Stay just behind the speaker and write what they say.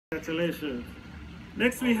Congratulations.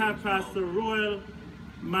 Next we have Pastor Ruel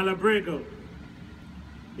Malabrego.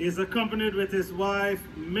 He is accompanied with his wife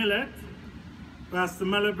Millet. Pastor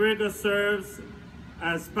Malabrego serves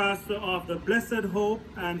as pastor of the Blessed Hope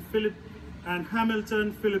and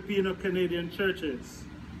Hamilton Filipino Canadian churches.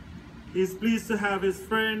 He is pleased to have his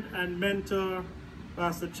friend and mentor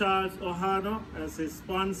Pastor Charles Ohano as his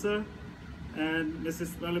sponsor, and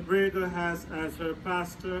Mrs. Malabrego has as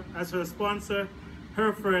her sponsor,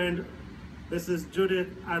 her friend, Mrs. Judith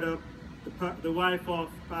Adap, the wife of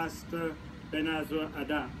Pastor Benazra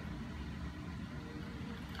Adap.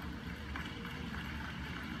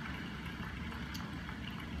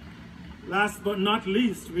 Last but not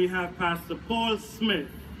least, we have Pastor Paul Smith,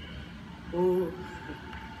 who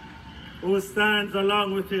stands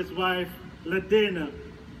along with his wife, Ladena.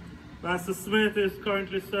 Pastor Smith is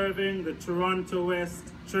currently serving the Toronto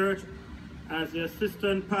West Church as the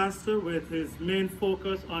assistant pastor with his main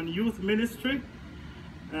focus on youth ministry.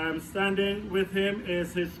 Standing with him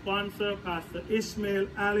is his sponsor, Pastor Ishmael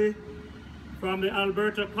Ali from the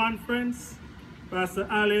Alberta Conference. Pastor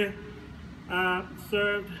Ali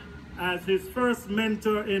served as his first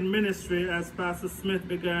mentor in ministry as Pastor Smith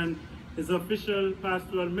began his official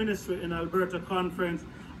pastoral ministry in Alberta Conference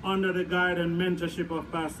under the guide and mentorship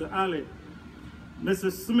of Pastor Ali.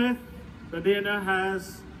 Mrs. Smith, Ladena,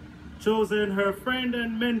 has chosen her friend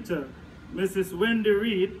and mentor, Mrs. Wendy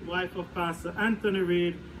Reed, wife of Pastor Anthony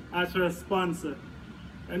Reed, as her sponsor.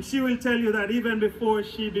 And she will tell you that even before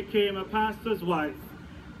she became a pastor's wife,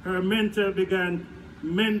 her mentor began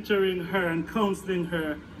mentoring her and counseling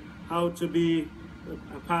her how to be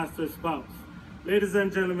a pastor's spouse. Ladies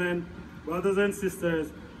and gentlemen, brothers and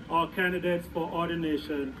sisters, all candidates for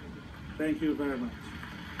ordination, thank you very much.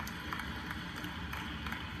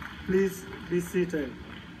 Please be seated.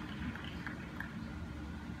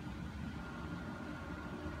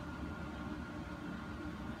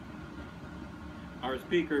 Our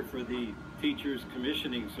speaker for the Teachers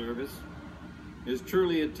Commissioning Service is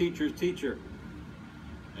truly a teacher's teacher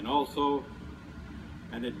and also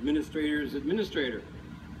an administrator's administrator.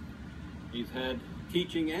 He's had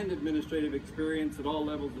teaching and administrative experience at all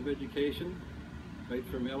levels of education, right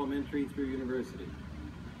from elementary through university.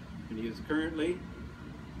 And he is currently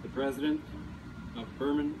the president of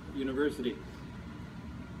Burman University.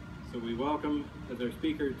 So we welcome as our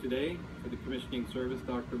speaker today for the commissioning service,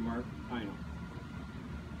 Dr. Mark Heino.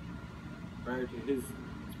 Prior to his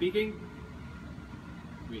speaking,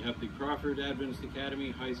 we have the Crawford Adventist Academy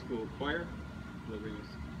High School Choir delivering a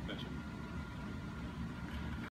special.